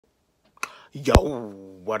Yo,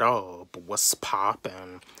 what up? What's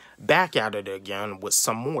poppin'? Back at it again with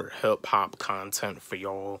some more hip-hop content for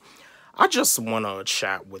y'all. I just wanna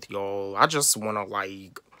chat with y'all. I just wanna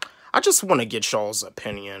get y'all's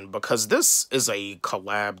opinion because this is a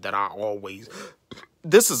collab that I always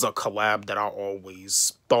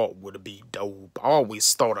thought would be dope. I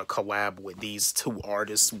always thought a collab with these two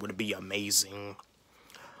artists would be amazing.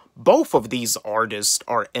 Both of these artists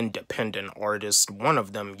are independent artists. One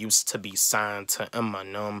of them used to be signed to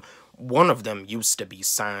Eminem. One of them used to be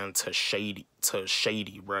signed to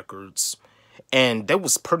Shady Records. And that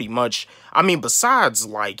was pretty much, I mean, besides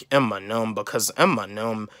like Eminem, because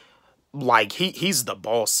Eminem, like he's the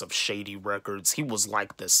boss of Shady Records. He was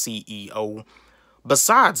like the CEO.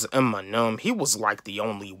 Besides Eminem, he was like the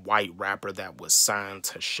only white rapper that was signed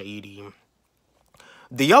to Shady.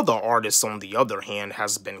 The other artist, on the other hand,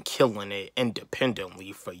 has been killing it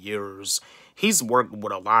independently for years. He's worked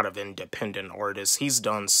with a lot of independent artists. He's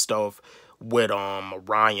done stuff with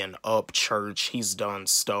Ryan Upchurch. He's done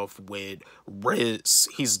stuff with Riz.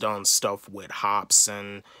 He's done stuff with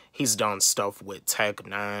Hobson. He's done stuff with Tech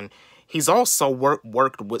Nine. He's also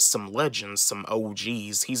worked with some legends, some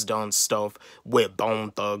OGs. He's done stuff with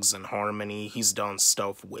Bone Thugs and Harmony. He's done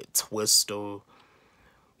stuff with Twista.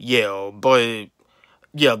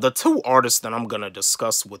 Yeah, the two artists that I'm gonna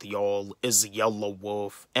discuss with y'all is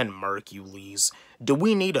Yelawolf and Merkules. Do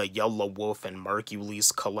we need a Yelawolf and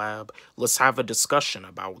Merkules collab? Let's have a discussion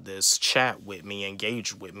about this. Chat with me,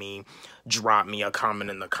 engage with me, drop me a comment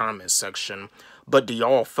in the comment section. But do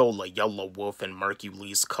y'all feel a Yelawolf and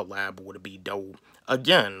Merkules collab would be dope?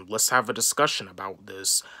 Again, let's have a discussion about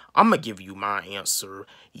this. I'm gonna give you my answer.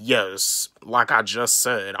 Yes, like I just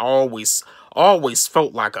said, I always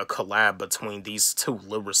felt like a collab between these two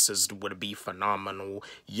lyricists would be phenomenal.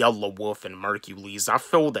 Yelawolf and Merkules. I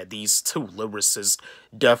feel that these two lyricists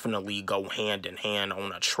definitely go hand in hand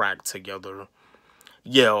on a track together.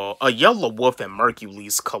 Yeah, a Yelawolf and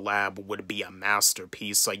Merkules collab would be a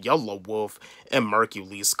masterpiece. A Yelawolf and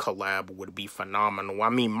Merkules collab would be phenomenal. I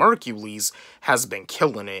mean, Merkules has been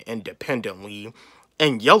killing it independently.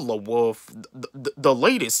 And Yelawolf, the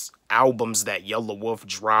latest albums that Yelawolf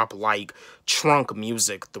dropped, like Trunk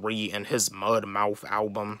Music 3 and his Mud Mouth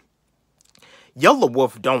album,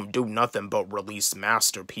 Yelawolf don't do nothing but release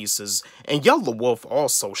masterpieces, and Yelawolf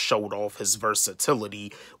also showed off his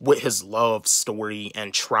versatility with his Love Story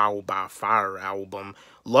and Trial by Fire album.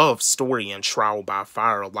 Love Story and Trial by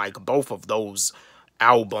Fire, like both of those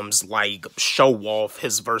albums, like show off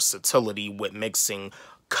his versatility with mixing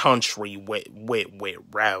country with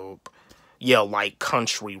rap. Yeah, like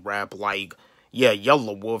country rap, like, yeah,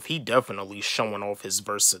 Yelawolf, he definitely showing off his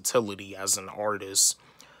versatility as an artist.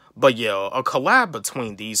 But yeah, a collab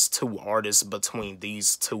between these two artists, between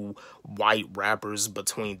these two white rappers,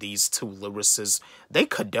 between these two lyricists, they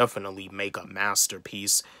could definitely make a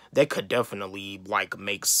masterpiece. They could definitely, like,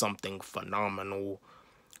 make something phenomenal.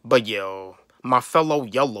 But yeah, my fellow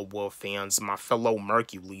Yelawolf fans, my fellow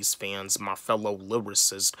Merkules fans, my fellow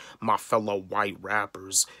lyricists, my fellow white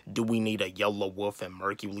rappers, do we need a Yelawolf and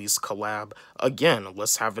Merkules collab? Again,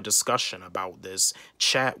 let's have a discussion about this.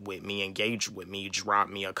 Chat with me, engage with me, drop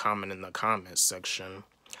me a comment in the comment section.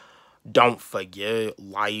 Don't forget,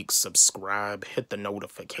 like, subscribe, hit the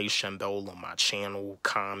notification bell on my channel,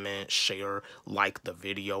 comment, share, like the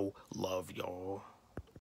video. Love y'all.